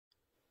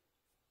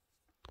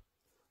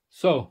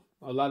So,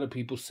 a lot of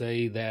people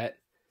say that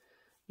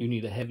you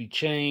need a heavy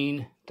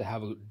chain to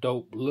have a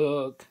dope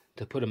look,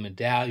 to put a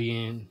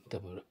medallion, to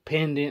put a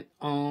pendant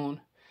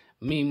on.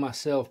 Me,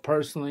 myself,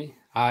 personally,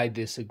 I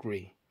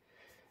disagree.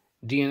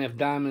 DNF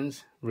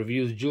Diamonds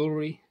reviews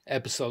jewelry,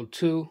 episode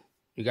 2.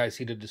 You guys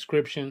see the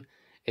description.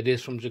 It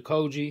is from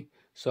Jacoje,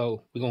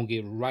 so we're going to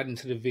get right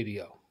into the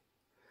video.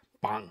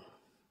 Bang.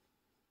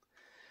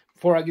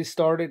 Before I get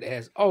started,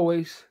 as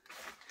always,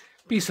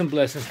 peace and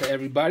blessings to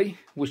everybody.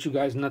 Wish you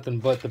guys nothing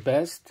but the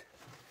best.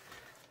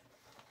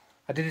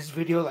 I did this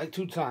video like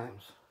 2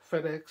 times.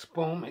 FedEx,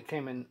 boom, it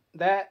came in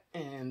that,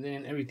 and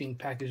then everything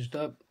packaged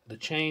up. The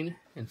chain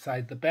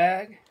inside the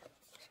bag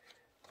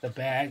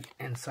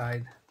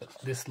inside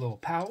this little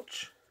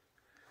pouch,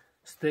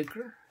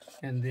 sticker,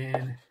 and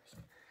then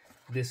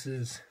this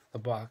is the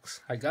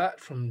box I got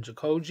from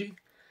Jacoje.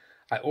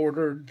 I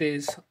ordered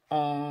this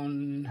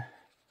on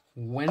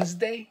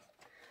Wednesday,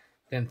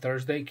 then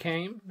Thursday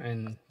came,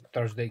 and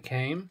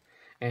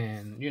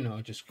you know,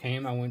 it just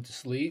came. I went to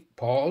sleep,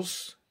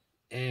 pause,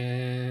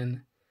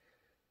 and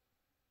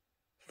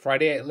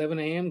Friday at 11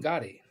 a.m.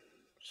 got it.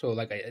 So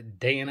like a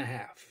day and a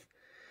half.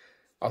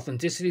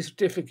 Authenticity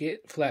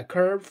certificate, flat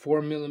curve,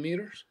 4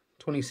 millimeters,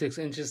 26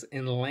 inches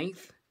in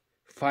length,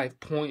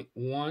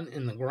 5.1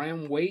 in the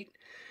gram weight.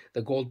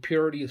 The gold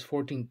purity is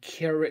 14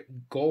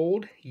 karat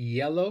gold,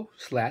 yellow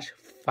 /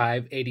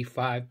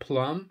 585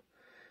 plum.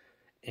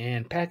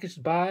 And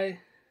packaged by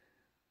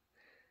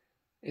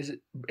is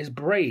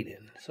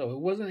Braden, so it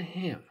wasn't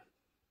him.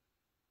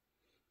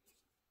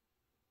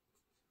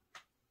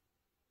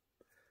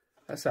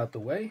 That's out the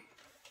way.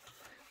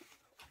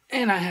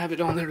 And I have it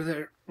on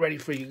there ready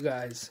for you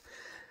guys.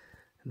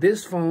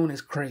 This phone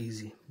is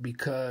crazy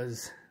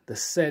because the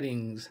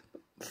settings,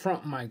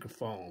 front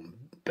microphone,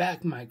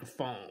 back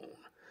microphone,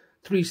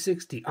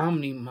 360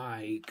 Omni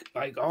mic,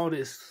 like all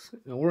this.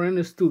 You know, we're in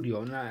the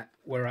studio, not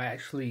where I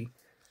actually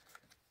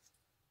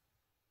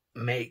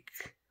make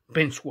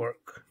bench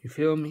work. You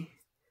feel me?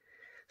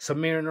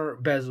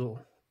 Submariner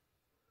bezel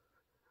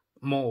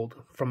mold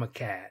from a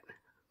cat.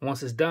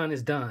 Once it's done,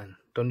 it's done.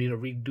 Don't need to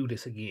redo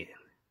this again.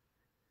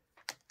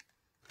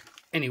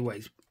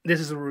 Anyways, this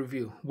is a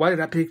review. Why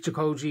did I pick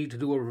Jacoje to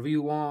do a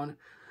review on?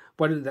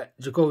 Why did that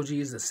Jacoje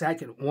is the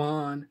second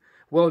one?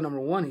 Well, number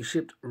 1, he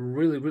shipped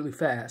really, really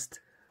fast.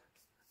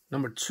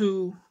 Number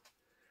 2,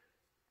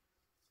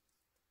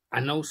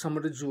 I know some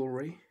of the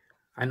jewelry.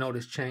 I know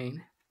this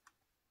chain.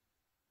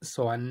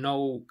 So I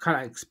know,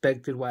 kind of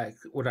expected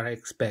what I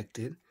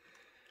expected.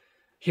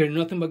 Hear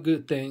nothing but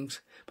good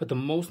things. But the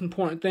most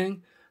important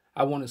thing,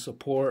 I want to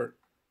support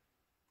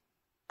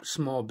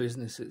small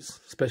businesses,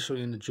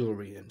 especially in the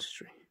jewelry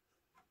industry.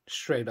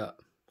 Straight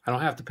up. I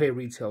don't have to pay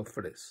retail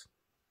for this.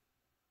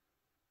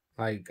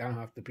 Like, I don't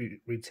have to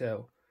pay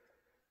retail.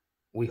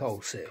 We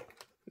wholesale.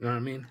 You know what I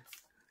mean?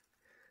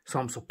 So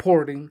I'm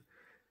supporting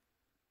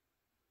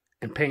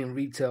and paying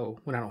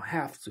retail when I don't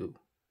have to.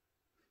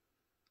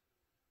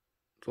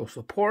 So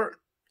support,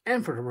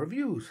 and for the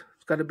reviews.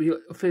 It's got to be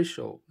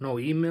official. No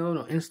email,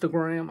 no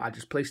Instagram. I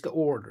just placed the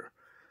order.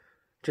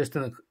 Just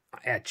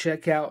at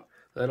checkout,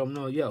 let them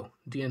know, yo,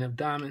 DNF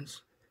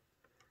Diamonds.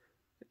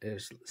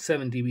 There's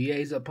 7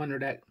 DBAs up under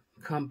that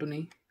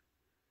company,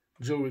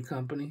 jewelry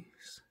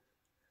companies.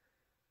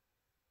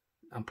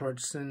 I'm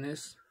purchasing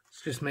this.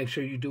 Just make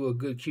sure you do a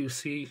good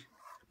QC.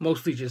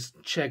 Mostly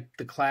just check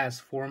the class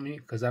for me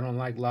because I don't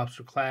like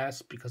lobster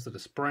class because of the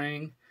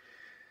spraying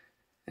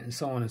and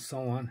so on and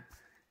so on.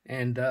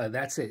 And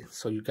that's it.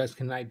 So you guys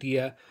can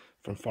idea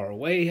from far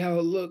away how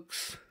it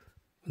looks.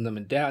 And the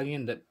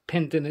medallion, the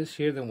pendant is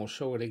here. Then we'll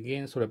show it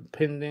again. So the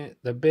pendant,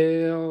 the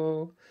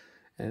bell,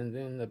 and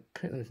then the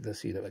pendant. Let's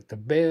see, like the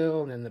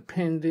bell and then the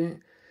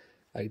pendant,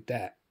 like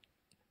that.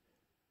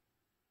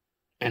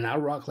 And I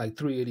rock like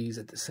 3 of these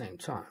at the same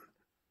time,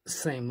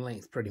 same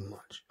length, pretty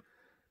much.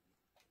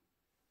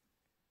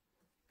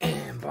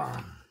 And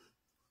bomb,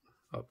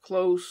 up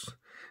close.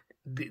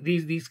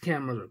 These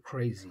cameras are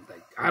crazy.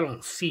 Like, I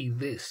don't see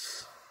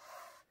this.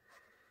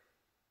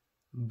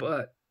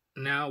 But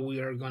now we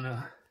are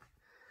gonna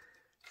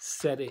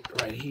set it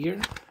right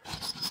here.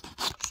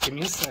 Give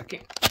me a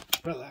second.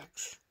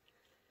 Relax.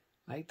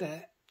 Like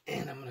that.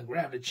 And I'm gonna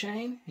grab the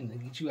chain and then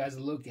get you guys a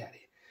look at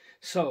it.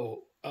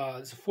 So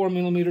it's a 4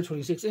 millimeter,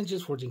 26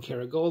 inches, 14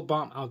 karat gold,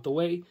 bomb out the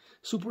way.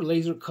 Super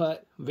laser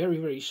cut, very,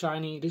 very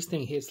shiny. This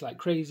thing hits like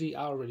crazy.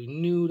 I already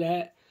knew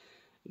that.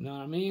 You know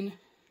what I mean?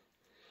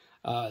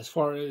 As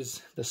far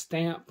as the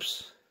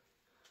stamps,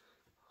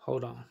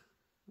 hold on.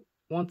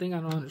 One thing I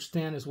don't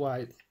understand is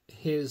why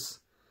his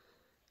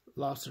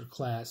lobster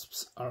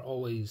clasps are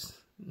always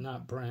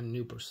not brand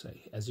new per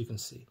se. As you can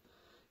see,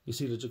 you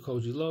see the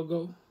Jacoje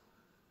logo,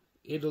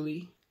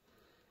 Italy,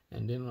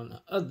 and then on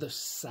the other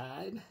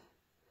side,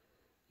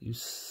 you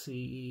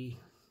see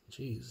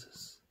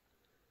Jesus.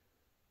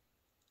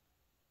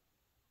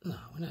 No,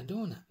 we're not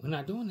doing that. We're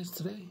not doing this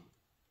today.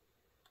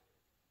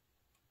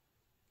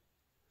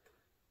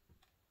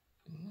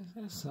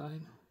 That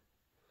side.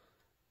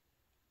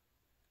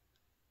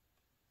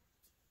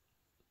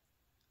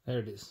 There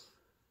it is.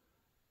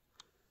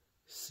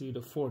 See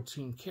the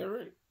 14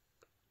 karat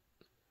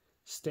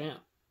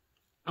stamp.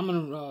 I'm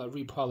going to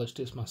repolish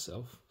this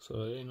myself,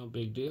 so it ain't no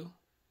big deal.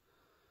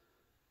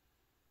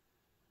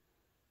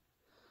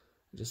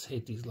 I just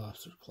hate these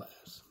lobster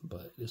clasps,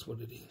 but it's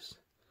what it is.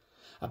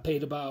 I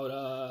paid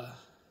about,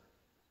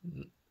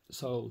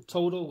 so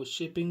total with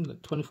shipping, the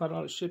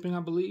 $25 shipping,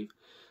 I believe.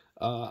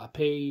 I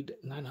paid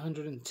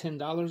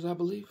 $910, I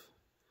believe.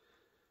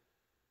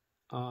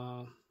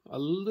 A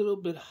little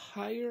bit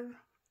higher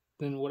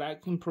than what I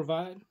can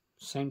provide.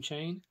 Same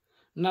chain.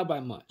 Not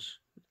by much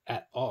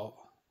at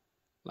all.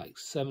 Like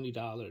 $70,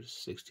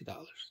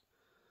 $60.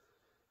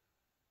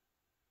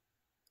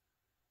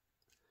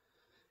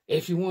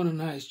 If you want a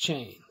nice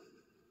chain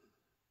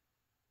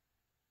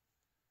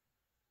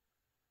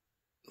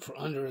for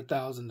under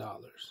 $1,000,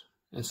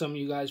 and some of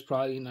you guys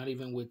probably not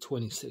even with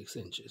 26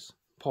 inches.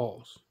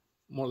 Pause.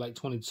 More like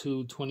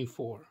 22,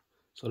 24.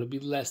 So it'll be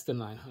less than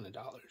 $900.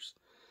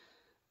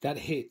 That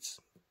hits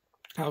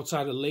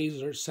outside of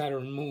laser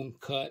Saturn moon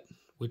cut,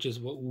 which is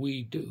what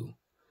we do,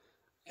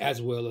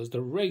 as well as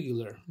the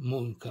regular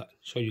moon cut.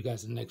 Show you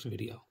guys in the next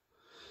video.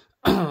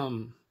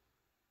 When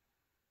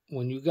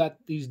you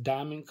got these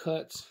diamond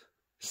cuts,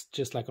 it's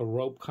just like a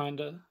rope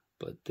kinda,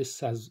 but this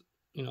has,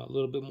 you know, a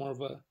little bit more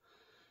of a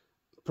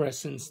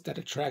presence that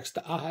attracts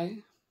the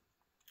eye,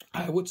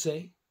 I would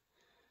say.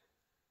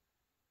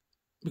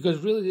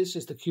 Because really it's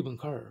just a Cuban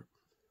curve.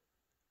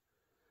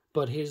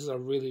 But his are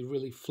really,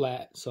 really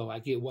flat, so I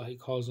get why he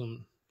calls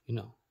them, you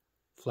know,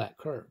 flat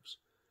curves.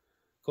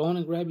 Go on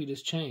and grab you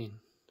this chain.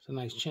 It's a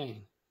nice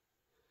chain.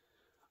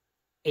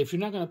 If you're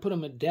not going to put a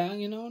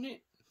medallion on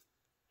it,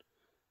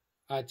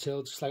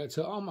 just like I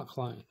tell all my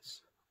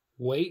clients,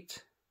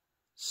 wait,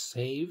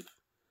 save,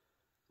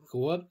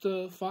 go up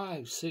to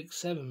 5, 6,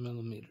 7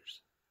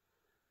 millimeters.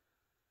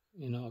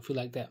 You know, if you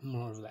like that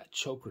more of that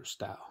choker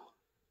style.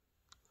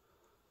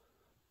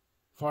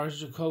 As far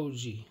as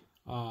Jacoje,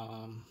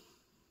 I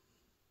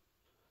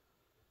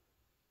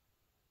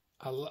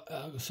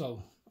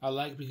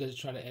like because it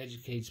try to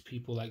educate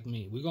people like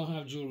me. We're going to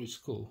have jewelry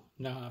school.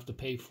 Now I have to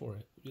pay for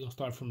it. We're going to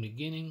start from the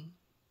beginning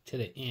to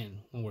the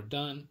end. When we're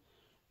done,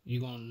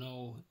 you're going to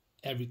know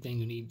everything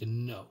you need to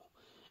know,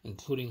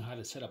 including how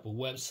to set up a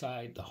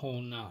website, the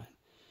whole nine.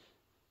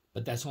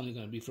 But that's only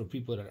going to be for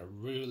people that are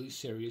really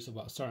serious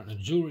about starting a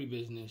jewelry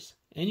business.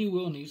 And you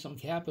will need some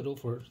capital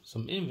for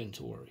some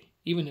inventory.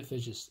 Even if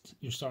it's just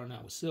you're starting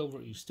out with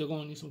silver, you're still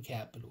going to need some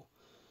capital.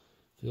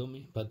 Feel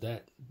me? But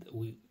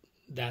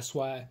that's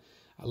why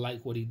I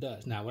like what he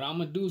does. Now, what I'm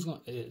going to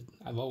do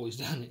I've always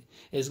done it,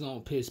 is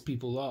going to piss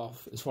people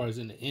off as far as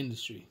in the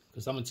industry.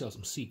 Because I'm going to tell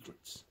some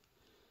secrets.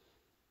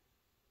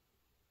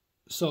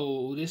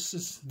 So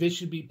this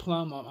should be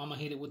plum. I'm going to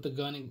hit it with the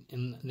gun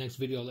in the next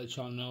video. I'll let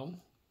y'all know.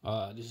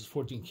 This is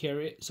 14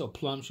 karat. So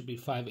plum should be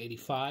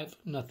 585.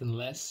 Nothing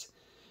less.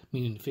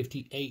 Meaning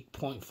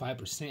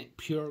 58.5%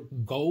 pure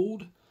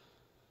gold.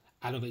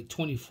 Out of a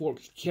 24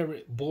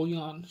 karat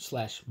bullion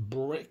 /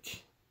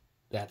 brick.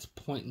 That's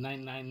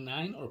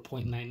 0.999 or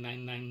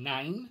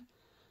 0.9999.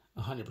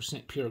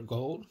 100% pure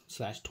gold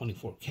 /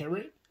 24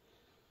 karat.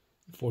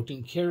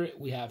 14 karat,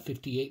 we have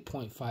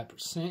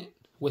 58.5%.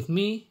 With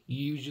me,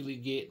 you usually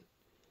get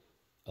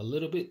a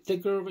little bit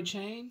thicker of a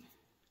chain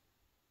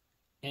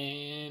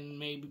and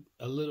maybe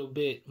a little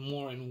bit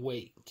more in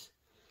weight.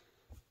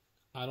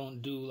 I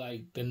don't do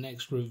like the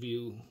next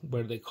review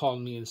where they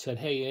called me and said,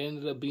 hey, it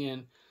ended up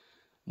being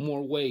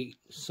more weight,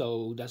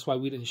 so that's why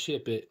we didn't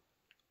ship it.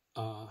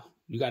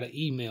 You got to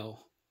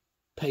email,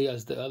 pay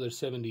us the other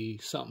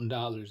 $70-something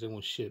and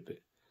we'll ship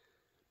it.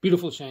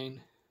 Beautiful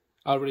chain.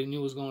 I already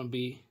knew it was going to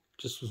be.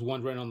 Just was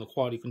wondering on the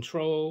quality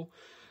control.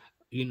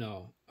 You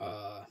know,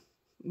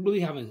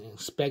 really haven't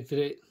inspected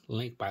it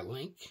link by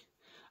link.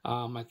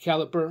 My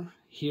caliper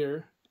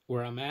here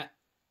where I'm at,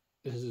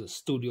 this is a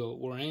studio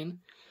we're in.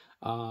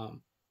 The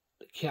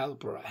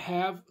caliper I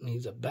have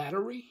needs a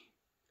battery,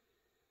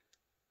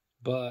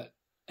 but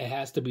it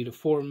has to be the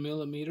 4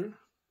 millimeter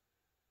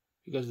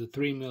because the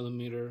 3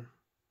 millimeter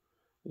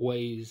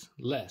weighs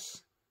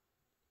less.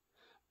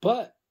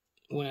 But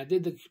when I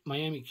did the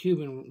Miami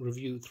Cuban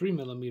review 3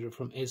 millimeter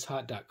from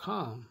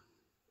ishot.com,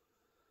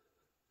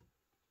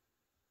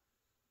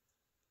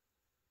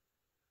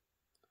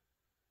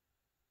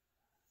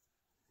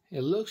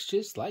 it looks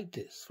just like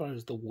this as far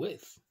as the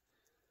width.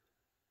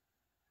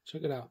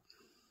 Check it out.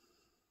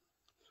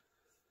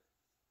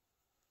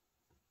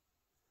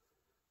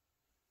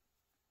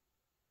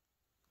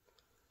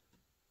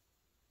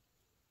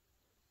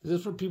 This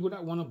is for people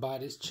that want to buy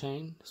this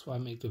chain. That's why I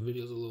make the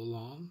videos a little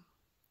long.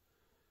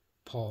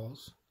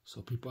 Pause.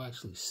 So people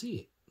actually see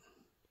it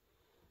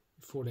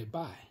before they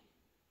buy.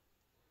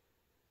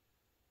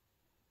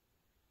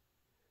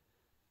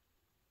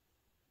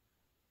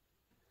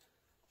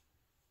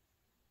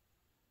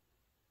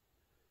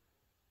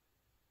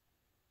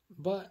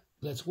 But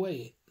let's weigh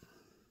it.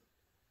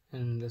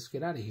 And let's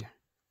get out of here.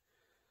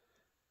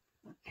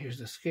 Here's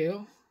the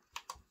scale.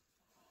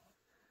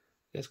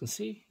 You guys can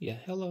see? Yeah,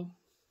 hello.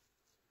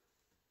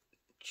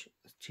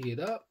 Let's tee it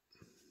up.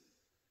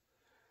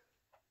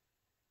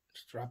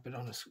 Let's drop it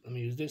on this. Let me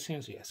use this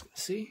hand so you guys can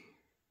see.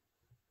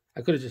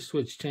 I could have just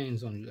switched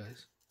chains on you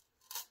guys.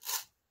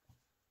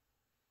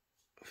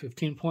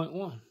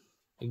 15.1.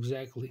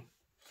 Exactly.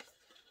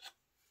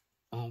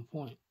 On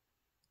point.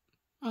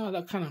 Oh,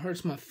 that kind of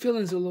hurts my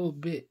feelings a little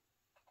bit.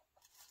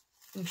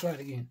 Let me try it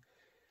again.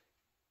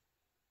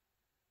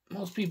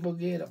 Most people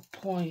get a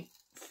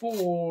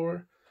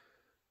 0.4,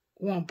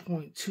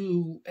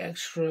 1.2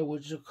 extra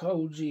with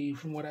Jacoje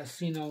from what I've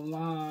seen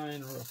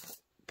online, or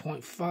a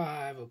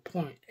 0.5, a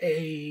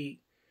 0.8.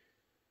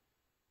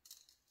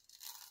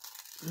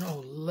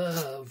 No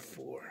love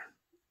for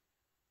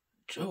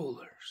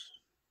jewelers.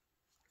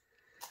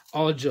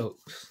 All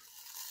jokes.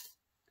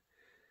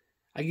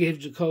 I gave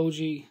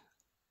Jacoje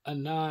a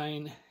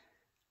 9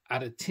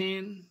 out of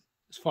 10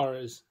 as far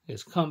as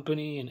his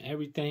company and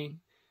everything,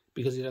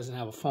 because he doesn't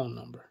have a phone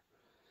number.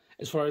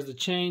 As far as the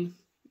chain,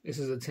 this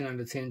is a 10 out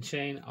of 10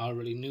 chain. I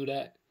already knew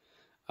that.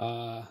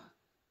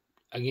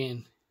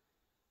 Again,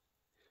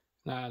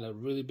 not a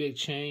really big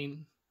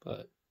chain,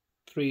 but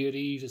 3 of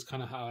these is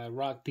kind of how I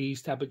rock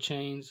these type of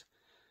chains.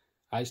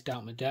 Iced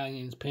out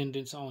medallions,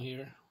 pendants on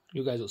here.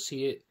 You guys will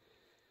see it.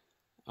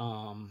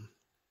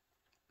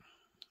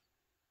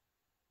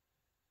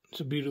 It's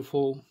a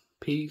beautiful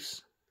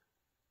piece.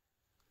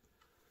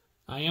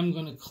 I am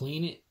going to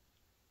clean it.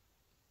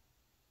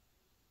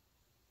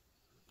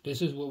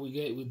 This is what we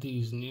get with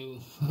these new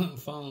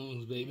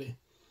phones, baby.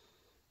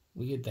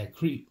 We get that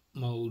creep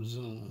mode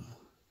zoom.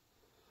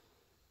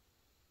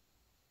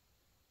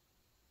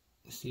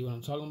 See what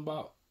I'm talking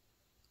about?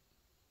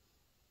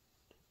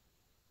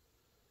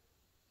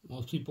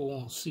 Most people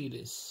won't see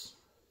this.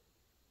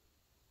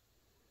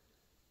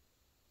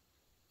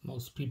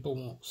 Most people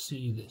won't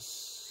see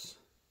this.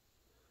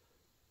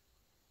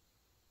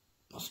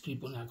 Most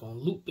people not gonna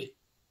loop it.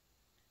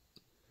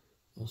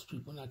 Most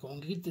people not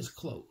gonna get this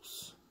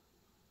close.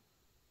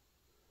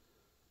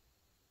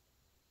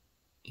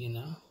 You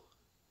know?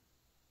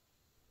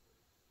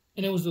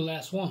 And it was the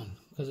last one,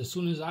 because as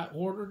soon as I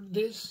ordered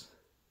this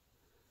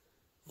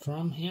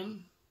from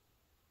him,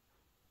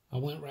 I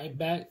went right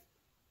back.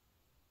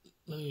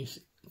 Let me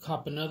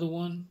cop another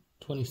one,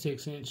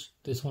 26-inch.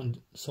 This one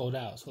sold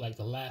out, so like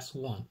the last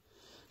one.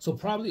 So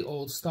probably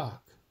old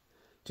stock,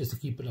 just to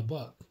keep it a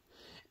buck.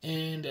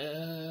 And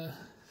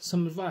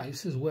some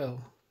advice as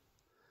well.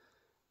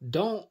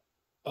 Don't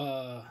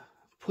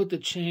put the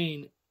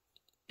chain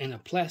in a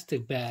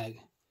plastic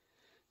bag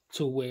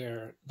to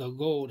where the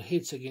gold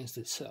hits against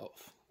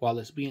itself while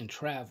it's being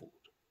traveled.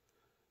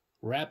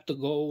 Wrap the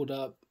gold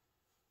up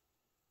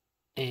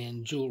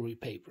in jewelry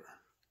paper.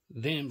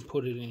 Then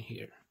put it in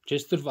here.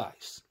 Just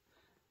advice.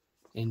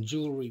 In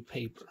jewelry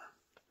paper.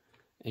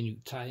 And you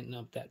tighten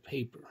up that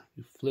paper.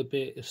 You flip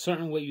it. A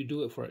certain way you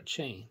do it for a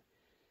chain,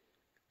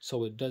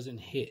 so it doesn't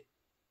hit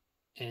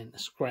and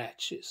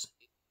scratches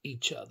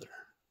each other.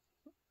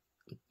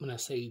 When I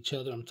say each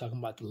other, I'm talking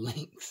about the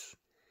links.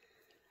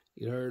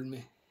 You heard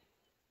me?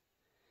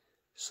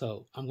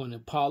 So I'm going to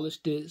polish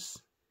this.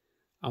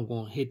 I'm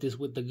going to hit this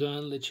with the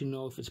gun, let you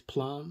know if it's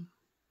plumb,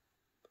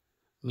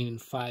 meaning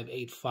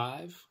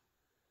 585.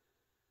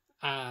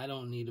 I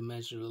don't need to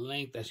measure the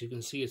length. As you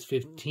can see, it's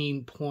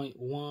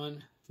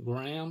 15.1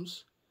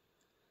 grams.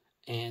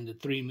 And the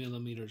 3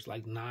 millimeters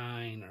like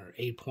 9 or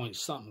 8 point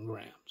something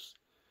grams.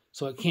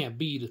 So it can't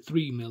be the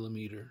 3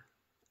 millimeter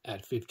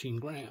at 15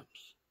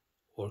 grams.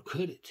 Or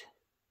could it?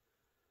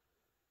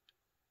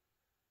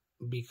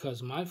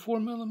 Because my 4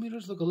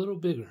 millimeters look a little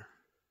bigger.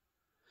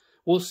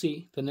 We'll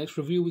see. The next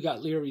review, we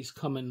got Leary's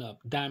coming up.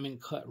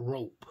 Diamond cut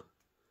rope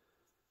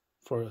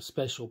for a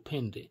special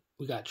pendant.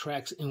 We got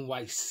Tracks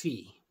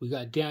NYC. We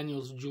got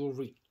Daniel's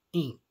Jewelry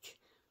Inc.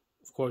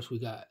 Of course, we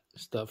got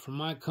stuff from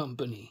my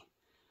company.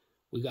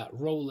 We got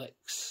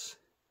Rolex.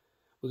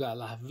 We got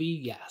Las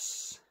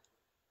Vegas.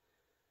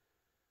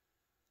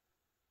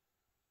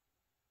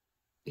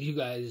 You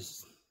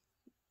guys,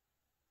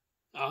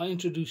 I'll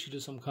introduce you to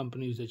some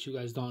companies that you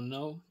guys don't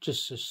know,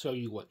 just to show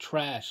you what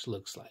trash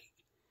looks like.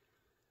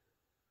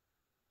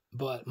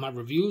 But my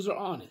reviews are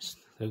honest.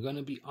 They're going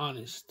to be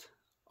honest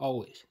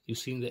always. You've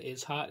seen that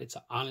it's hot. It's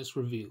an honest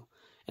review.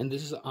 And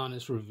this is an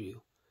honest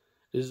review.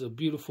 This is a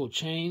beautiful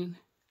chain.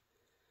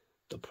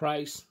 The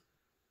price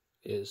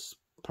is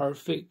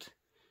perfect.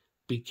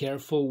 Be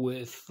careful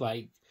with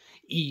like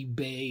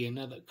eBay and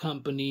other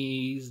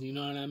companies, you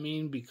know what I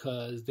mean?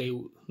 Because they,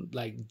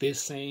 like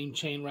this same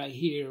chain right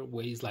here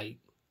weighs like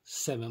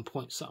 7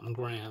 point something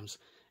grams,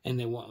 and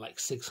they want like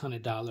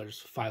 $600,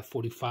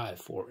 $545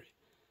 for it.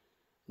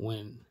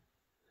 When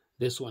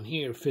this one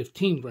here,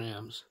 15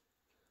 grams,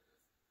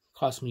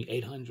 cost me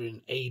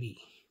 $880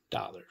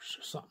 or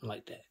something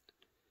like that.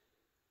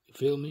 You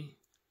feel me?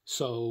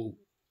 So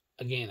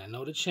again, I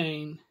know the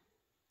chain.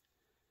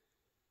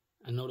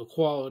 I know the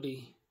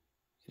quality.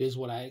 It is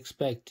what I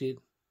expected.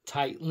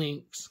 Tight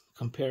links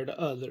compared to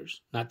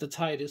others. Not the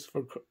tightest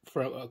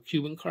for a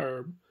Cuban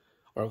curb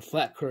or a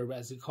flat curb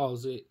as he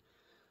calls it.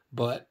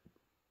 But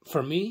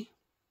for me,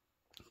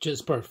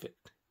 just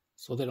perfect.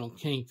 So they don't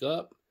kink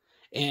up.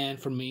 And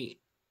for me,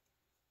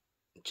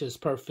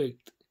 just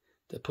perfect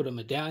to put a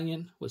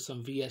medallion with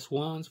some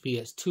VS1s,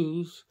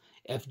 VS2s,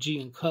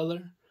 FG in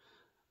color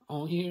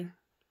on here,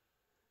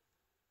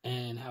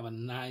 and have a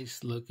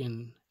nice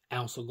looking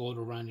ounce of gold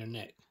around your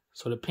neck.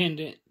 So the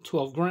pendant,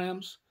 12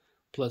 grams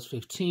plus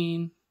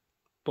 15,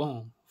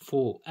 boom,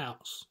 full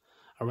ounce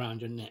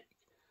around your neck.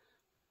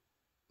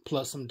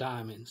 Plus some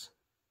diamonds,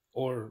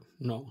 or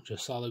no,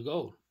 just solid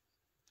gold.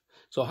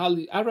 So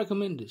I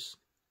recommend this.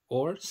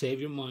 Or save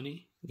your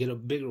money, get a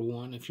bigger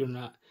one if you're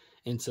not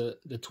into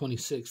the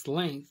 26th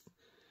length,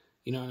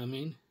 you know what I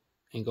mean?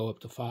 And go up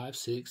to 5,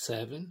 6,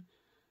 7,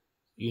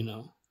 you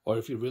know. Or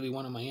if you really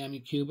want a Miami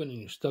Cuban and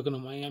you're stuck in a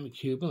Miami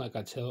Cuban, like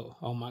I tell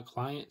all my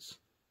clients,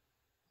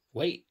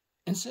 wait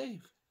and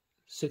save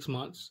 6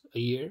 months, a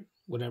year,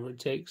 whatever it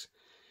takes,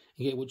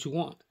 and get what you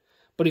want.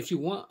 But if you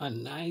want a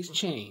nice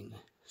chain,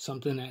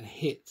 something that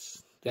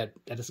hits, that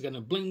is going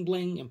to bling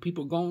bling and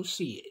people going to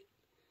see it,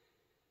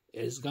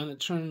 it's going to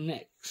turn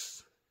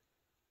necks.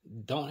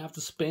 Don't have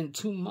to spend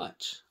too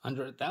much,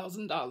 under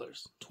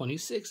 $1,000,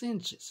 26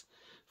 inches,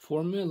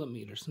 4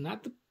 millimeters.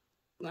 Not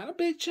a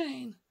big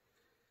chain,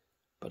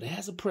 but it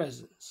has a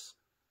presence.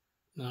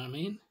 Know what I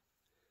mean?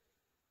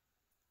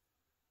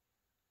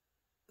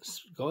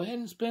 Go ahead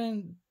and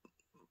spend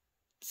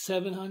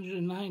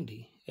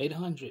 $790,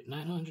 $800,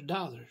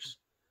 $900.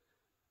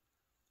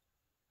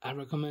 I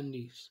recommend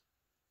these.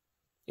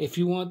 If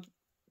you want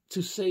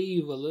to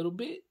save a little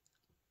bit,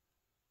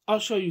 I'll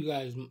show you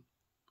guys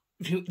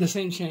the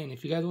same chain.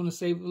 If you guys want to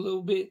save a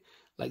little bit,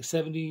 like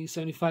 $70,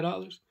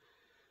 $75,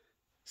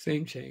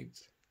 same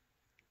chains.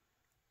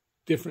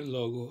 Different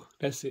logo.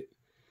 That's it.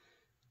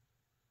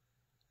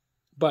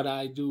 But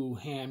I do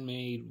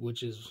handmade,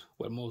 which is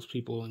what most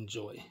people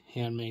enjoy.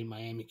 Handmade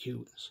Miami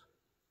Cubans.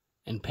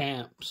 And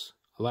pamps.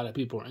 A lot of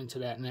people are into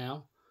that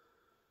now.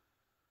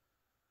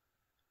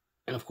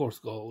 And of course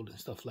gold and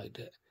stuff like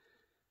that.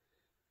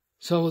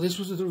 So this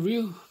was the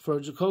review for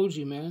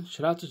Jacoje, man.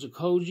 Shout out to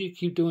Jacoje.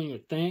 Keep doing your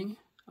thing.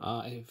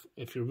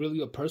 If you're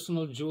really a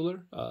personal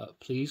jeweler,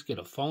 please get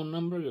a phone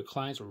number. Your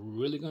clients are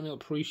really going to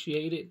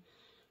appreciate it.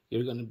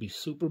 You're going to be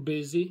super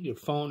busy. Your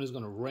phone is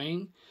going to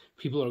ring.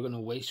 People are going to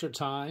waste your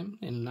time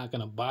and not going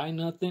to buy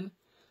nothing.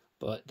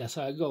 But that's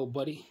how I go,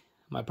 buddy.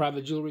 My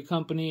private jewelry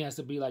company has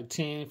to be like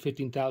 10,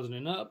 15,000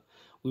 and up.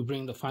 We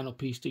bring the final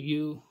piece to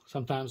you.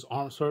 Sometimes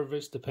arm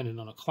service, depending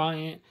on the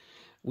client.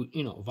 We,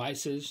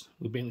 vices.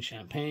 We bring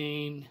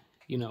champagne.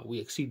 We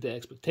exceed the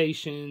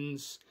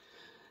expectations.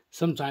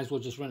 Sometimes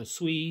we'll just run a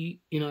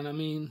suite. You know what I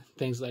mean?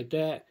 Things like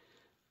that.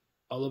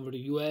 All over the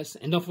U.S.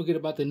 And don't forget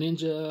about the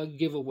Ninja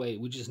giveaway.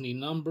 We just need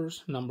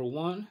numbers, number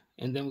 1.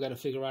 And then we got to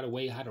figure out a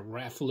way how to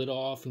raffle it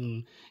off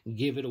and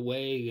give it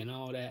away and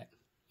all that.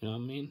 You know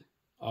what I mean?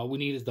 All we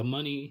need is the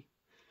money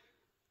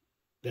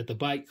that the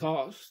bike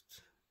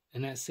costs.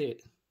 And that's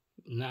it.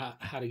 Not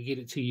how to get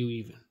it to you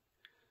even.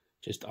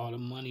 Just all the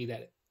money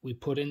that we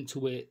put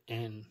into it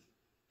and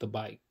the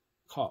bike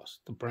cost.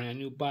 The brand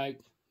new bike,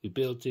 we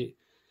built it.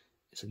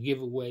 It's a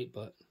giveaway,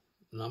 but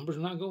numbers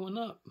not going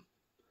up.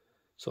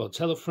 So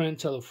tell a friend,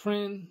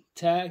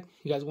 tag.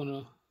 You guys want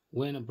to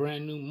win a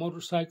brand new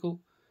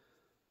motorcycle?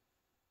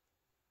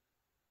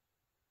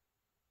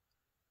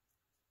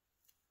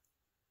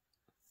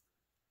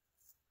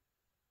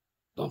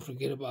 Don't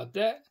forget about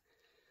that.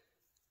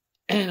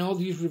 And all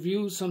these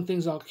reviews, some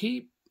things I'll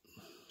keep.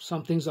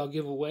 Some things I'll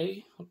give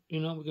away. We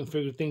can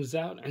figure things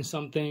out. And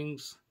some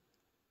things,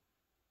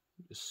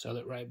 just sell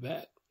it right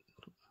back.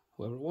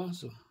 Whoever wants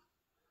them.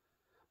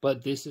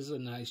 But this is a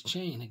nice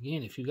chain.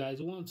 Again, if you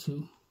guys want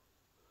to.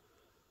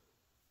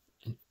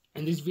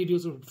 And these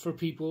videos are for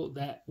people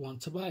that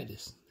want to buy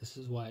this. This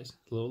is why it's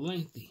a little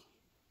lengthy.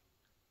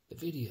 The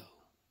video.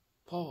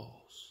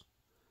 Pause.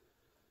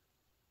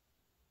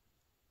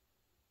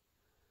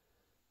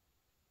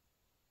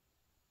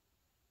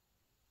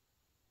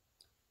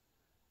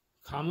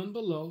 Comment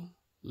below.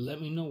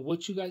 Let me know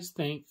what you guys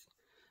think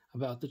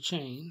about the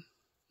chain.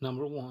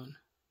 Number 1.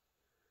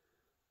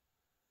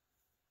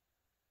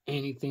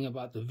 Anything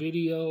about the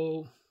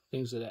video.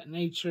 Things of that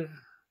nature.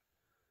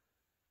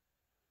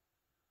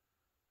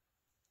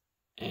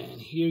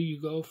 And here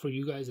you go for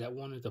you guys that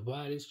wanted to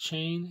buy this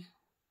chain.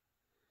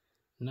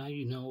 Now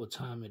you know what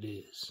time it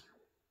is.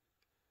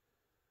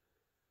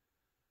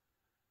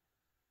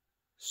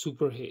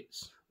 Super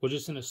hits. We're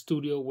just in a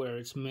studio where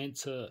it's meant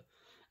to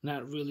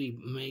not really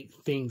make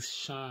things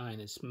shine.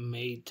 It's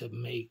made to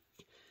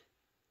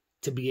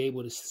be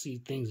able to see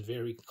things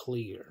very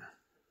clear.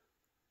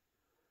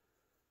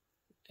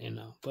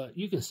 But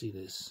you can see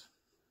this.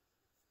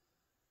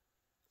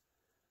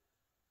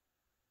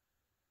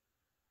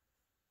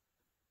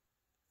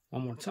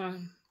 One more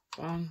time.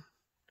 Bong.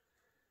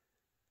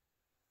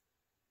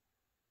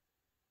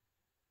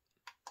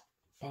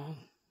 Bong.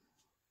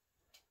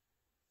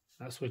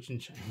 Now switching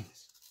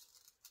chains.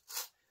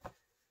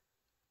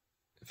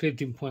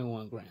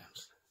 15.1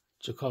 grams.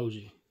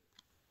 Jacoje.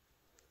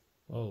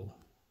 Whoa.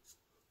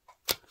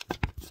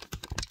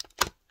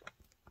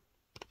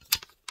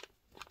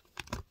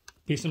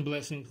 Peace and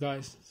blessings,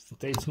 guys.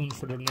 Stay tuned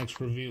for the next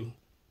review.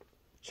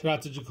 Shout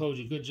out to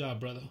Jacoje. Good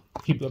job, brother.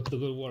 Keep up the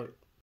good work.